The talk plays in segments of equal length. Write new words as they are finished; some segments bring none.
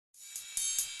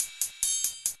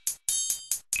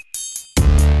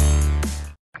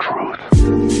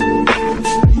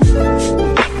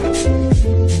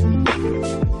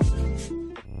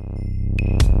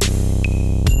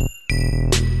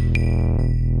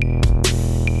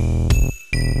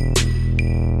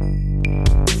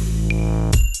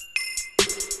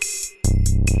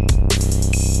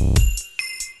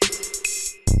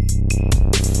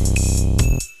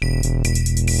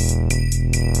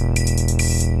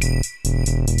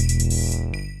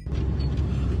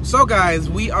So guys,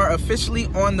 we are officially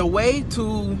on the way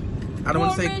to, I don't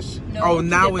want to say, no,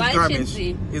 now it's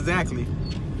Walchensee. Garmisch. Exactly.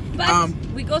 But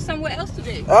we go somewhere else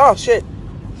today. Oh shit.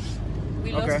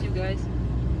 We lost you guys.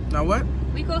 Now what?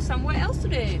 We go somewhere else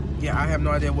today. Yeah, I have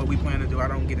no idea what we plan to do. I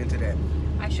don't get into that.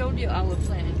 I showed you our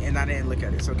plan. And I didn't look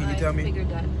at it. So can you tell me? I figured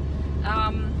that.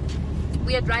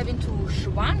 We are driving to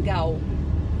Schwangau.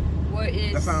 Where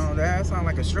is... That sound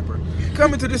like a stripper.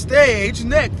 Coming to the stage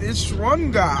next is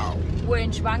Schwangau. Where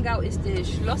in Schwangau is the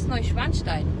Schloss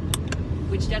Neuschwanstein,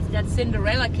 which that's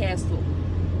Cinderella castle.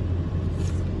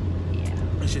 Yeah.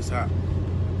 It's just hot.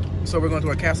 So we're going to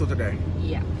a castle today.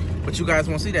 Yeah. But you guys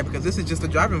won't see that because this is just a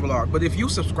driving vlog. But if you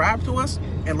subscribe to us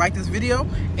and like this video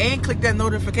and click that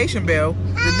notification bell,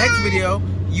 the next video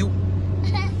you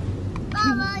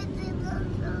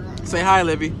say hi,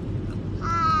 Livy.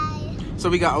 Hi. So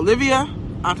we got Olivia,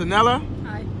 Antonella,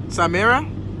 Hi.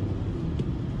 Samira.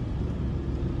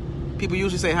 People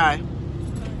usually say hi.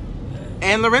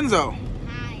 And Lorenzo.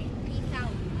 Hi. Peace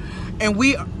out. And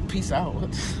we peace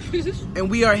out. And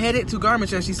we are headed to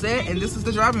Garmisch, as she said, and this is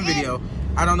the driving video.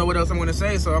 I don't know what else I'm going to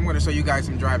say, so I'm going to show you guys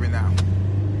some driving now.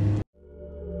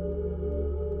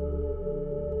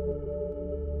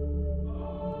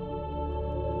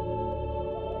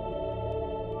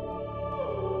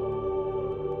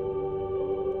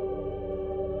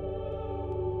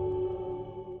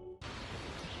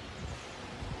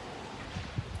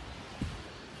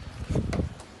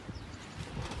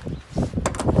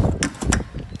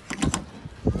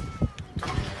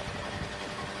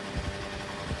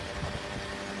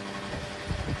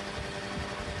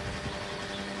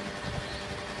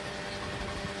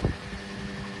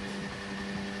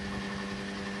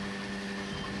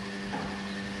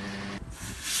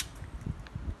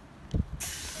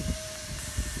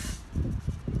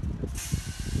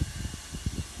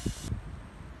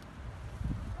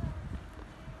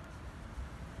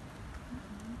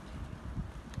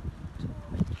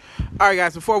 Alright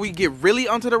guys, before we get really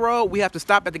onto the road, we have to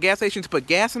stop at the gas station to put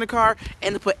gas in the car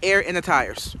and to put air in the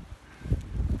tires.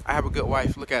 I have a good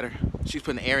wife. Look at her. She's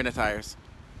putting air in the tires.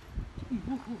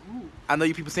 I know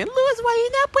you people saying, Louis, why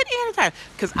you not putting air in the tires?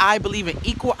 Because I believe in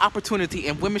equal opportunity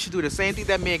and women should do the same thing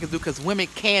that men can do, because women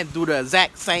can't do the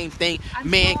exact same thing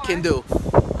men can do.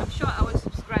 I'm sure our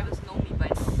subscribers know me by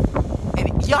now.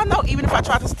 And y'all know, even if I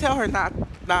tried to tell her not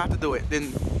to do it,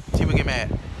 then she would get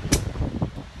mad.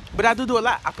 But I do a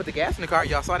lot. I put the gas in the car.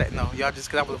 Y'all saw that? No, y'all just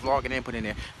because I was vlogging and put in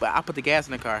there. But I put the gas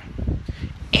in the car.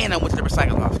 And I went to the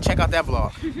recycle off. Check out that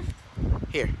vlog.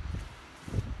 Here.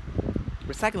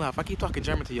 Recycle off. I keep talking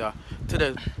German to y'all. To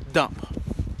the dump.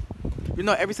 You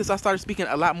know, ever since I started speaking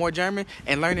a lot more German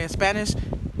and learning Spanish,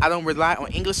 I don't rely on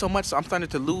English so much, so I'm starting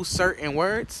to lose certain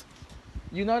words.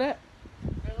 You know that?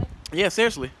 Really? Yeah,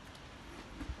 seriously.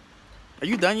 Are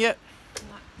you done yet?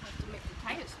 I have to make the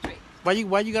tires straight.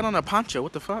 Why you got on a poncho?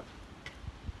 What the fuck?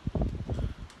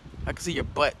 I can see your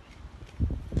butt.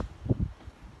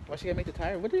 Why she gotta make the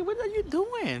tire? What are you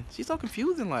doing? She's so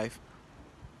confused in life.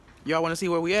 Y'all want to see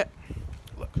where we at?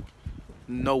 Look,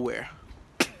 nowhere.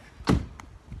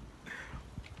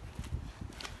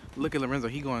 Look at Lorenzo.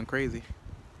 He going crazy.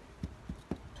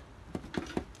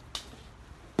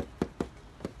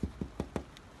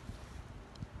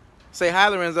 Say hi,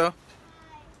 Lorenzo. Hi.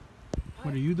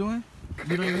 What are you doing?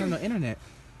 You don't even have no internet.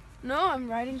 No, I'm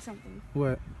writing something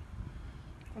What?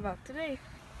 about today.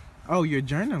 Oh, you're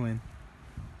journaling.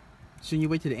 Shouldn't you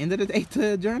wait to the end of the day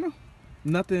to journal?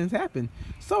 Nothing has happened.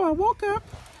 So I woke up,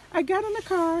 I got in the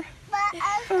car,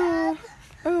 and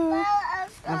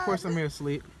of course I'm here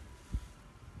asleep.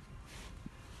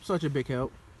 Such a big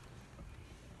help.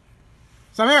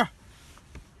 Samira!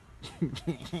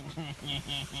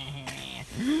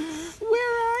 Where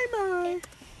am I?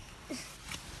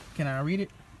 Can I read it?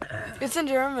 It's in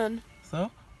German. So,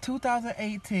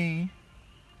 2018,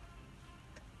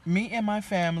 me and my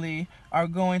family are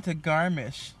going to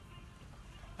Garmisch.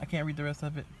 I can't read the rest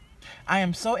of it. I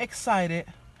am so excited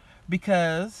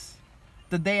because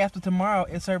the day after tomorrow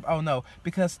is her, oh no,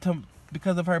 because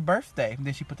of her birthday.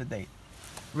 Then she put the date.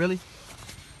 Really?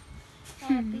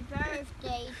 Happy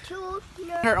birthday to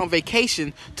you. Her on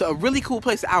vacation to a really cool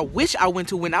place I wish I went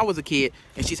to when I was a kid,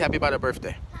 and she's happy about her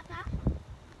birthday. Papa?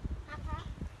 Papa?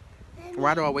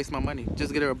 Why do I waste my money?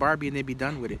 Just get her a Barbie and then be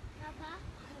done with it. Papa?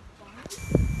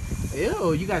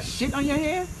 Ew, you got shit on your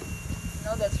hair?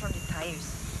 No, that's from the tires.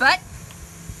 But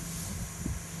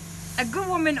a good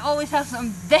woman always has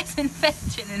some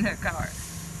disinfection in her car.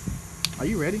 Are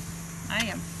you ready? I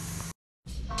am.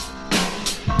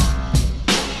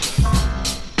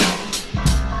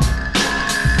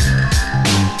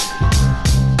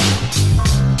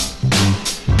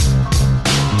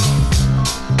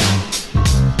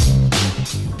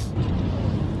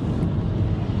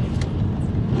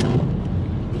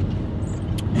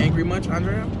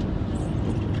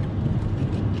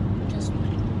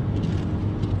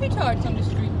 retards on the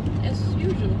street, as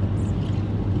usual.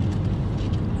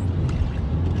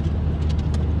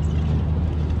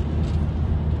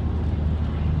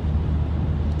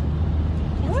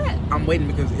 What? I'm waiting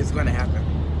because it's gonna happen.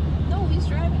 No, he's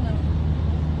driving now.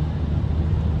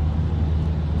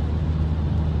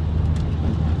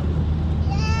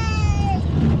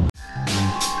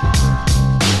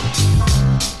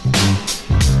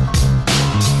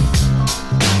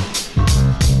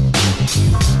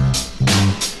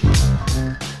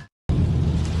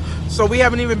 So we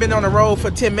haven't even been on the road for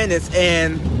 10 minutes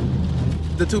and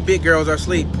the two big girls are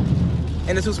asleep.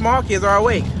 And the two small kids are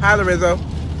awake. Hi, Lorenzo.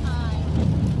 Hi.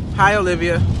 Hi,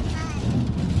 Olivia.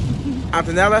 Hi.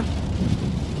 Antonella,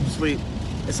 sleep.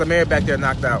 And Samara back there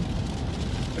knocked out.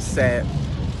 It's sad.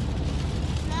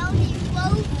 No, he's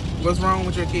both. What's wrong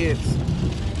with your kids?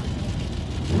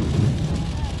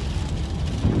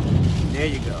 There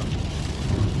you go.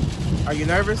 Are you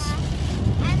nervous?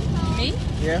 Me?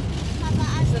 Yeah.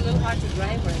 It's a little hard to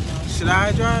drive right now. Should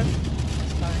I drive?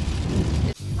 That's fine.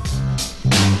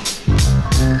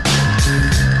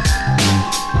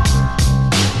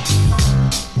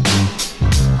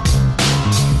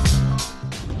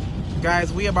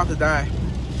 Guys, we about to die.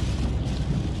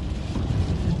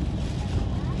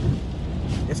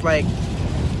 It's like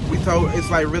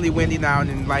it's like really windy now,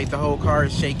 and like the whole car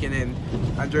is shaking, and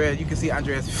Andrea, you can see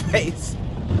Andrea's face.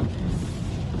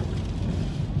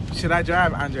 Should I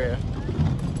drive, Andrea?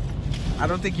 I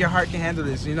don't think your heart can handle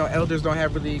this. You know, elders don't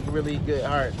have really good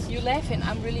hearts. You laughing?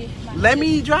 I'm really. Let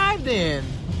me drive then.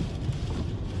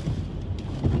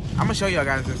 I'm gonna show y'all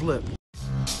guys this. Look.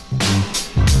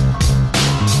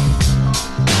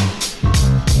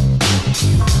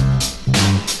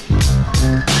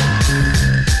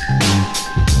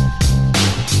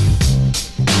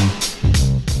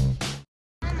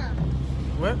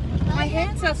 What? My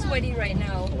hands are sweaty right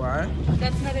now. Why?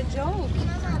 That's not a joke.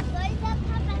 Mama, where's the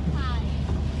papa card?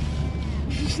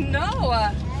 No.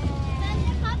 Where's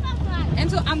the papa card?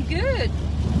 And so I'm good.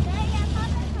 Where's the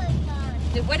papa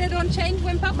card? The weather don't change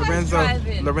when Papa's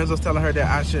driving. Lorenzo's telling her that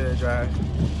I should drive. The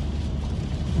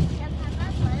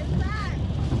papa card.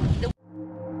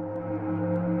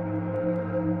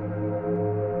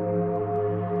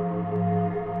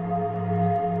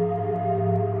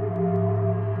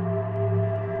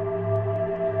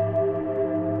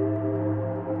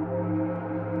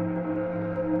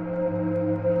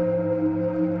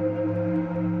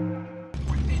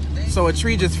 So a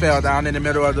tree just fell down in the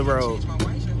middle of the road.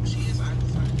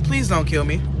 Please don't kill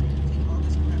me.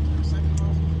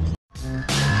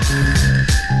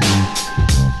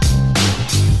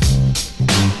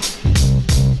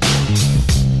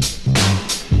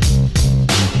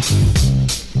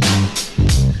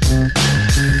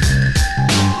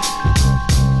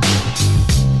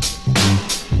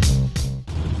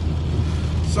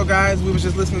 So guys, we was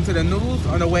just listening to the news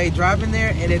on the way driving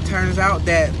there, and it turns out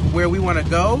that where we want to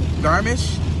go,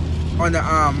 Garmisch, on the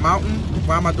mountain.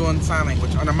 Why am I doing sign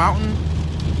language? On the mountain,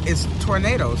 it's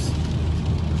tornadoes.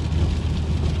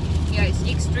 Yeah, it's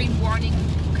extreme warning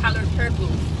color purple,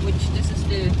 which this is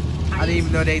the I highest. didn't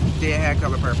even know they had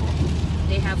color purple.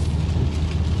 They have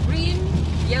green,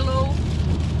 yellow,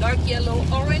 dark yellow,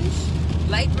 orange,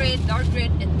 light red, dark red,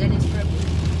 and then it's purple.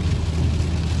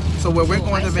 So where we're So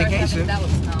going I to start having vacation,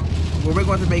 doubts now. where we're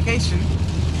going to vacation,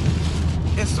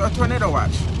 it's a tornado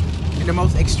watch in the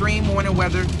most extreme warning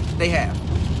weather they have.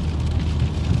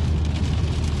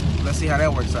 Let's see how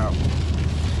that works out.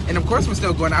 And of course we're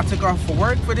still going. I took off for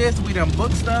work for this. We done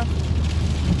booked stuff.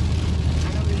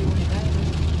 I don't really want to drive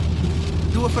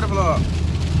it. Do it for the vlog.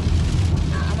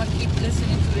 I'm gonna keep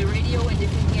listening to the radio, and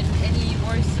if it gets any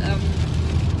worse,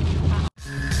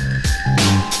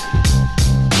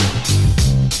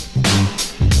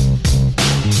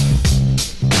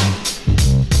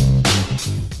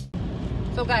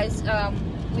 So guys,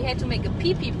 we had to make a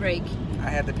pee-pee break. I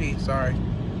had to pee. Sorry.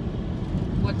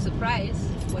 What surprise?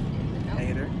 What in the hell?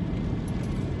 Hater.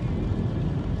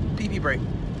 Pee-pee break.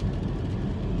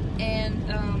 And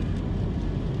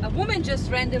a woman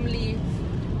just randomly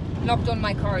knocked on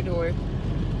my car door,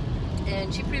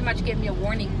 and she pretty much gave me a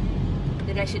warning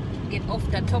that I should get off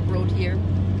that top road here,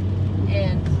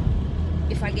 and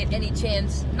if I get any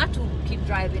chance not to keep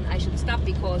driving, I should stop,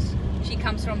 because she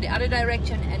comes from the other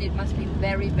direction and it must be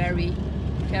very, very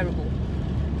terrible.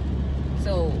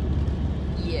 So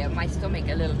yeah, my stomach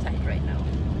a little tight right now.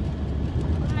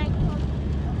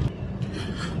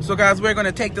 So guys, we're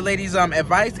gonna take the ladies'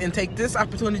 advice and take this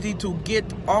opportunity to get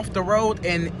off the road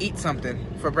and eat something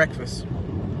for breakfast.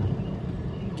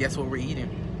 Guess what we're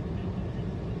eating?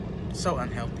 So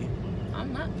unhealthy.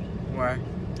 I'm not. Why?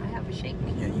 I have a shake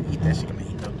me. Yeah, you eat that. She can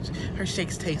eat those. Her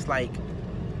shakes taste like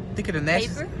thicker than that.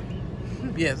 Paper?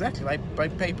 Yeah, it's actually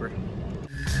like paper.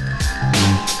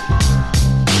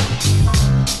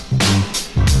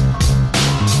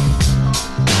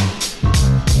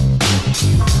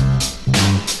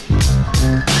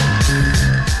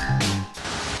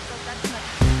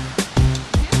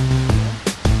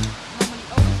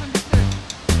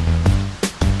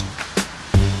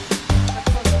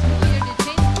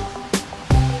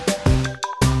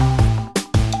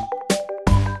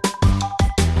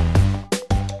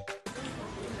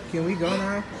 Can we go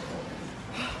now?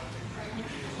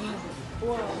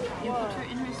 You put her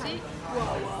in her seat? No,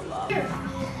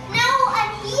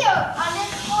 I'm here on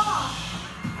this wall.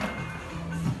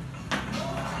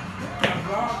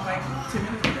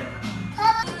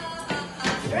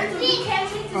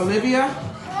 Olivia?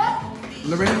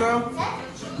 Lorenzo?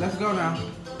 Let's go now.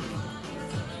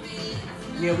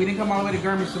 Yeah, we didn't come all the way to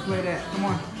Gurmage to play that. Come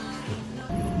on.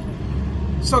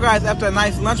 So guys, after a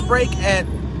nice lunch break at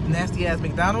nasty ass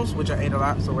McDonald's, which I ate a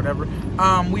lot, so whatever.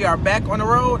 We are back on the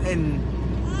road and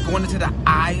going into the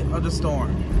eye of the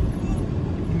storm.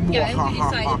 Yeah, and we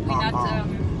decided we're not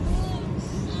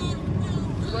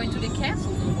going to the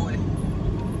castle anymore.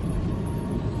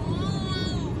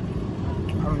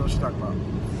 I don't know what you're talking about.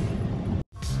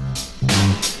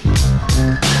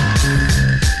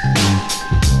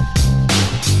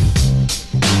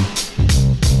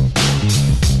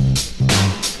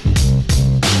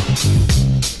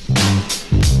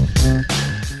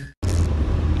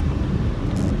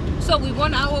 So we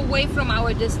 1 hour away from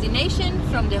our destination,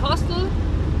 from the hostel,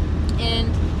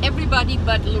 and everybody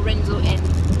but Lorenzo and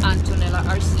Antonella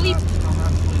are asleep.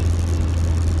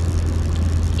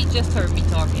 He just heard me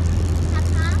talking.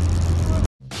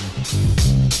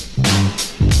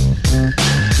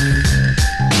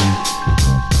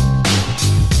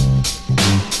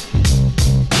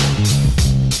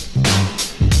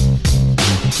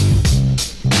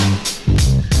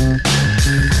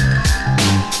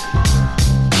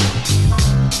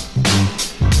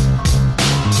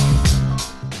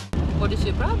 What is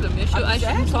your problem? I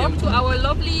should talk to our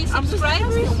lovely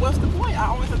subscribers. What's the point? I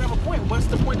always have a point. What's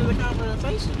the point of the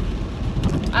conversation?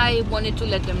 I wanted to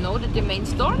let them know that the main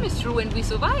storm is through and we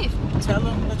survived. Tell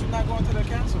them that you're not going to the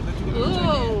castle. That you're going to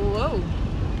Whoa.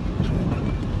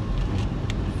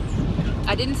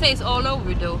 I didn't say it's all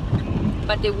over though,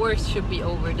 but the worst should be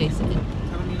over, they said.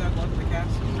 Tell them you're not going to the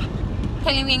castle.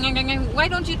 Why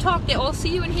don't you talk? They all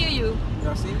see you and hear you.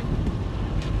 Y'all see me?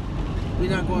 We're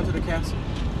not going to the castle.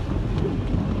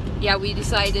 Yeah, we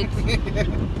decided.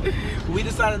 We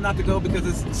decided not to go because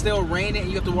it's still raining and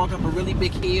you have to walk up a really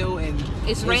big hill and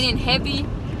It's raining heavy.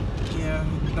 Yeah.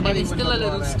 And it's still a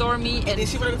little stormy. And then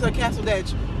she want to go to a castle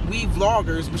that we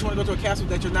vloggers, but you want to go to a castle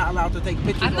that you're not allowed to take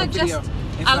pictures I'm or not video. just.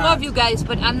 inside. I love you guys,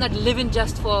 but I'm not living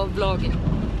just for vlogging.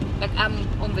 Like I'm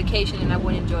on vacation and I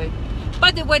want to enjoy it.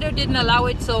 But the weather didn't allow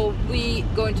it, so we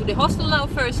go into the hostel now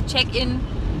first, check in,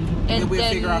 and we'll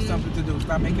then figure out something to do.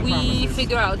 Stop making we promises.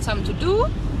 figure out something to do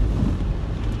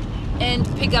and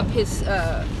pick up his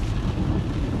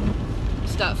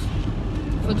stuff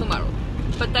for tomorrow.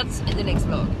 But that's in the next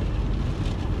vlog,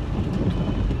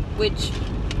 which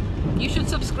you should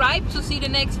subscribe to see the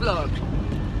next vlog.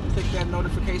 Click that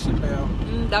notification bell.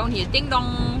 Down here, ding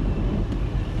dong.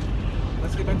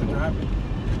 Let's get back to driving.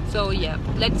 So yeah,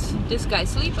 let's this guy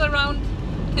sleep around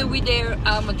till we there.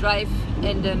 I'ma drive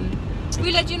and then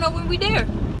we let you know when we're there.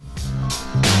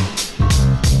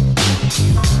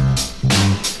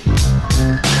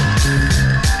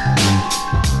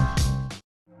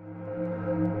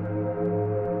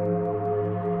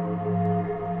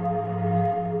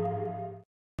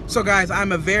 So guys,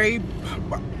 let's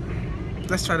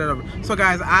try that over. So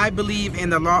guys, I believe in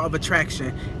the law of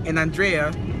attraction, and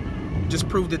Andrea just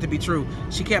proved it to be true.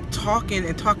 She kept talking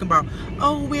and talking about,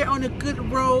 oh, we're on a good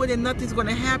road and nothing's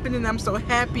gonna happen and I'm so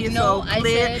happy, it's so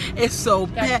clear, I said, it's so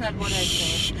that's bad. not what I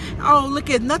said. Oh, look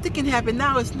at, nothing can happen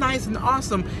now, it's nice and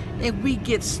awesome, and we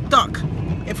get stuck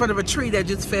in front of a tree that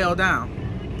just fell down.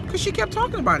 Because she kept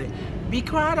talking about it. Be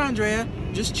quiet, Andrea,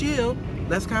 just chill,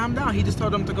 let's calm down. He just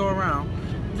told them to go around.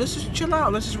 Let's just chill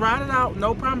out, let's just ride it out,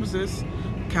 no promises.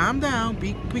 Calm down,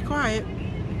 be quiet.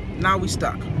 Now we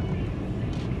stuck.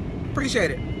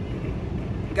 Appreciate it.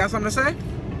 Got something to say?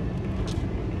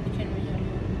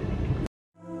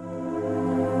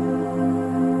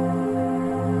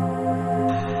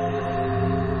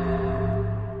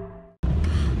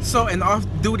 So an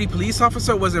off-duty police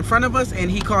officer was in front of us and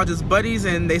he called his buddies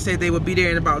and they said they would be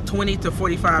there in about 20 to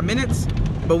 45 minutes,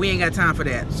 but we ain't got time for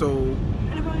that. So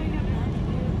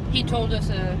He told us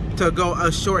to go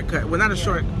a shortcut. Well, not a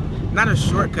short. Not a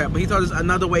shortcut, but he told us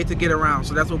another way to get around.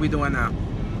 So that's what we're doing now.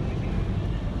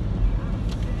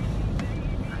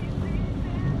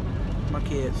 My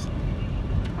kids.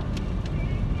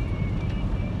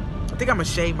 I think I'm gonna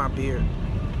shave my beard.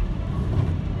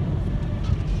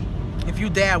 If you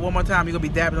dab one more time, you're gonna be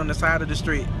dabbing on the side of the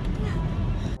street.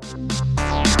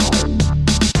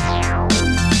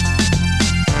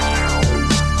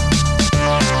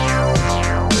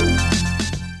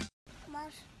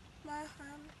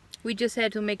 We just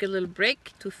had to make a little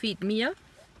break to feed Mia.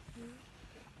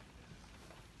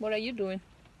 What are you doing?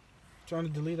 Trying to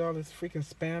delete all this freaking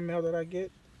spam mail that I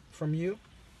get from you.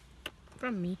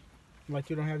 From me. Like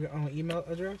you don't have your own email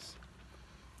address?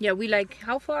 Yeah, we like,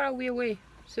 how far are we away?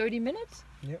 30 minutes?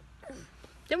 Yep.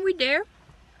 Then we there.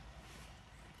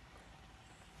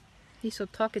 He's so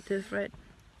talkative, right?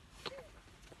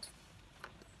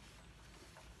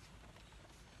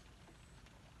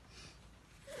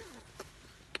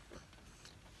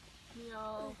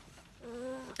 No.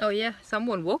 Oh yeah,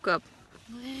 someone woke up.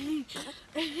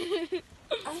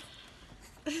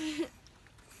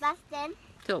 Fast then.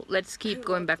 So let's keep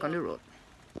going back on the road.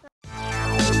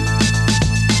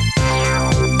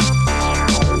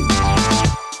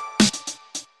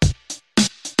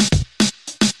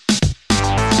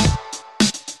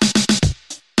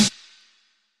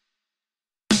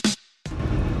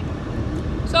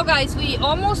 So guys, we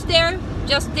almost there,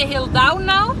 just the hill down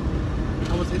now.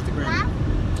 I was Instagram.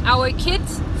 Our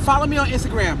kids. Follow me on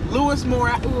Instagram, Lewis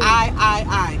Moore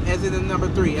I, as in the number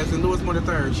 3, as in Lewis Moore the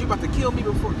 3rd. She about to kill me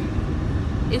before.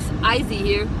 It's icy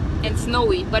here and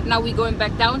snowy, but now we're going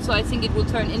back down, so I think it will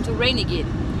turn into rain again.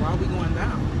 Why are we going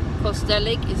down? Because the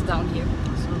lake is down here.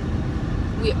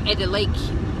 We're at a lake.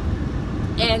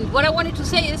 And what I wanted to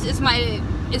say is it's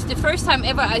the first time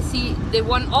ever I see the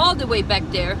one all the way back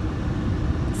there.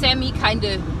 Sammy kind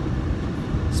of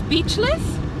speechless.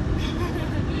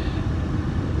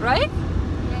 Right?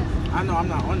 I know I'm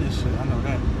not on this shit. I know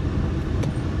that.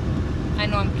 I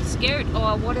know I'm scared. Oh,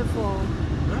 a waterfall.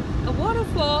 Huh? A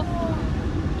waterfall.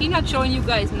 He's not showing you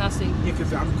guys nothing. Yeah,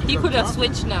 because He could have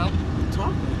switched now. I'm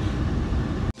talking.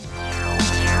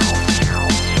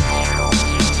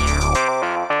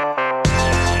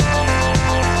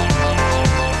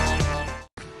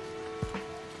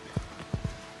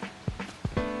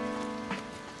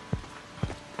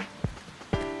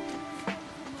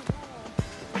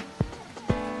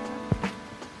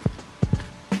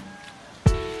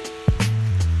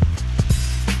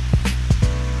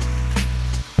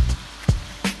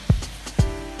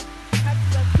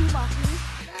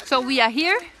 So we are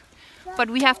here, but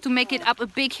we have to make it up a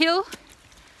big hill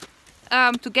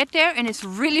to get there, and it's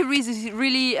really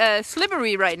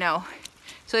slippery right now.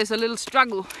 So it's a little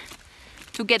struggle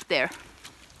to get there,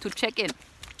 to check in.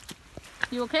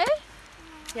 You okay?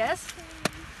 Yes?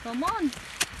 Come on.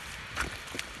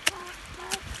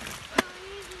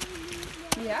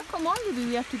 Yeah, come on, Libby,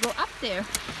 we have to go up there.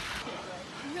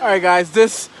 Alright guys,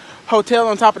 this hotel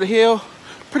on top of the hill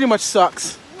pretty much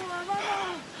sucks.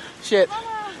 Shit.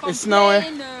 It's snowing.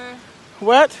 Complainer.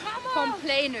 What?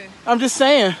 Complainer. I'm just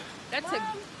saying. That's a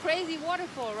crazy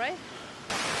waterfall, right?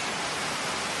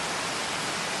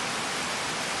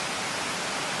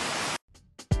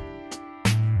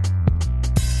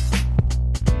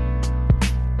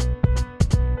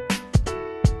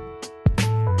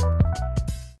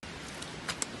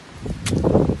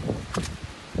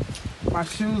 My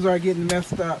shoes are getting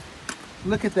messed up.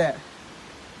 Look at that.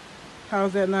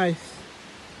 How's that nice?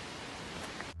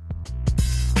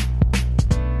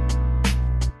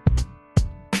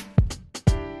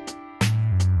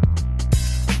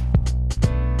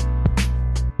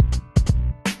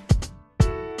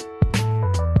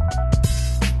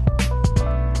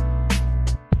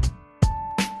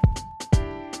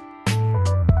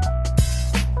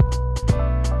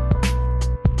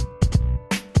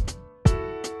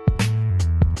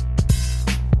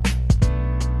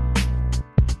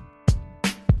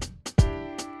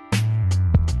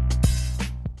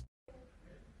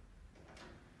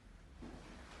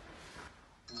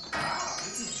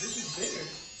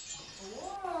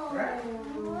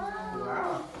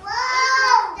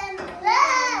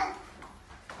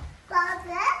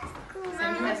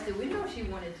 The window she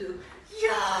wanted to.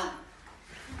 Yeah.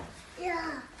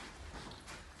 Yeah.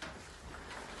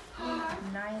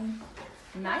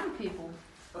 Nine people.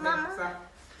 Mama.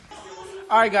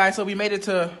 Alright guys, so we made it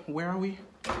to, where are we?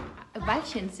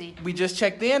 Walchensee. We just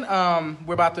checked in.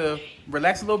 We're about to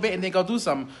relax a little bit and then go do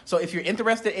something. So if you're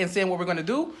interested in seeing what we're going to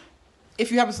do, if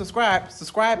you haven't subscribed,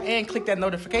 subscribe and click that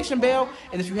notification bell.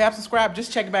 And if you have subscribed,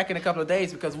 just check back in a couple of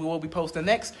days because we will be posting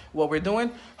next what we're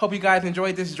doing. Hope you guys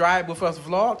enjoyed this drive with us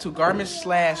vlog to Garmisch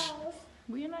 /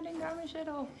 We are not in Garmisch at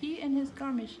all. He and his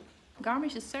Garmisch.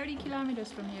 Garmisch is 30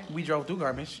 kilometers from here. We drove through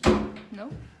Garmisch. No?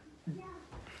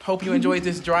 Hope you enjoyed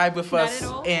this drive with Not us at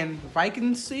all. in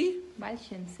Walchensee.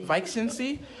 Walchensee.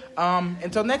 Walchensee.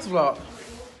 Until next vlog.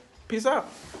 Peace out.